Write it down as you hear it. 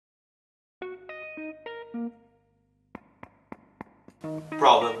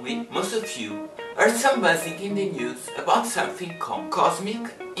Probably most of you heard some buzzing in the news about something called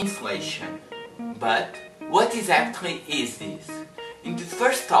cosmic inflation. But what exactly is this? In the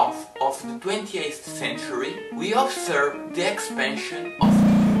first half of the 28th century, we observed the expansion of the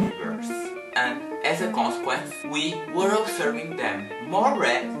universe, and as a consequence, we were observing them more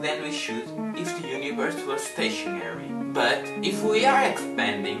red than we should if the universe was stationary. But if we are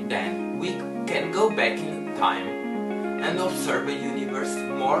expanding, then we can go back in time and observe a universe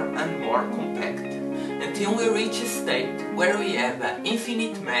more and more compact, until we reach a state where we have an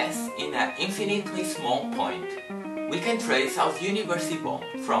infinite mass in an infinitely small point. We can trace how the universe evolved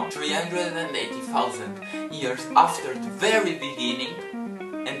from 380,000 years after the very beginning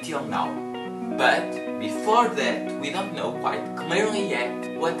until now. But before that, we don't know quite clearly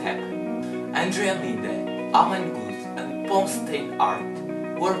yet what happened. Andrea Linde, Alan Guth and Paul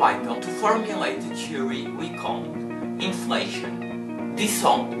Steinhardt were vital to formulate the theory we called inflation. This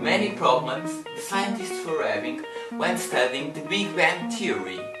solved many problems the scientists were having when studying the Big Bang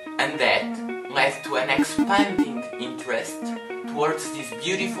theory, and that led to an expanding interest towards this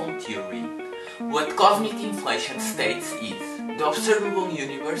beautiful theory. What cosmic inflation states is the observable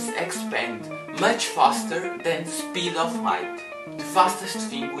universe expands much faster than the speed of light, the fastest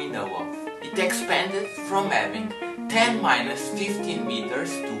thing we know of. It expanded from having 10⁻15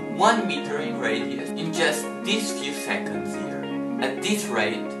 meters to 1 meter in radius in just these few seconds here. At this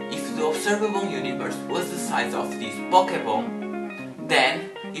rate, if the observable universe was the size of this Poké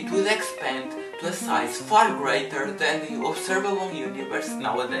then it would expand to a size far greater than the observable universe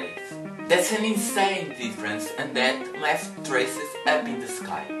nowadays. That's an insane difference, and that left traces up in the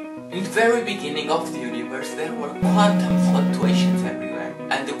sky. In the very beginning of the universe there were quantum fluctuations everywhere,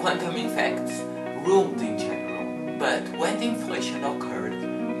 and the quantum effects ruled in general. But when the inflation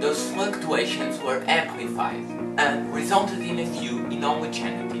occurred, those fluctuations were amplified and resulted in a few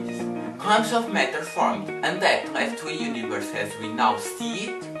inhomogeneities. Clumps of matter formed, and that led to a universe as we now see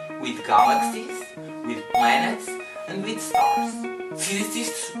it, with galaxies, with planets, and with stars.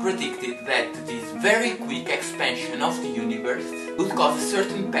 Physicists predicted that this very quick expansion of the universe would cause a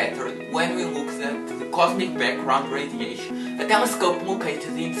certain pattern when we looked at the cosmic background radiation. A telescope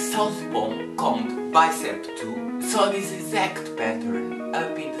located in the South Pole, called BICEP-2, saw this exact pattern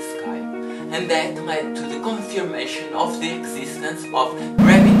up in the sky, and that led to the confirmation of the existence of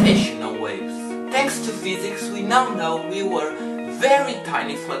gravitational waves. Thanks to physics, we now know we were very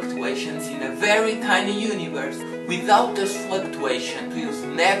tiny fluctuations in a very tiny universe. Without those fluctuations, we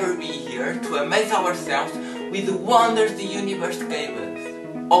would never be here to amaze ourselves with the wonders the universe gave us.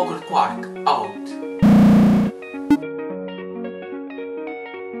 Ogre Quark out.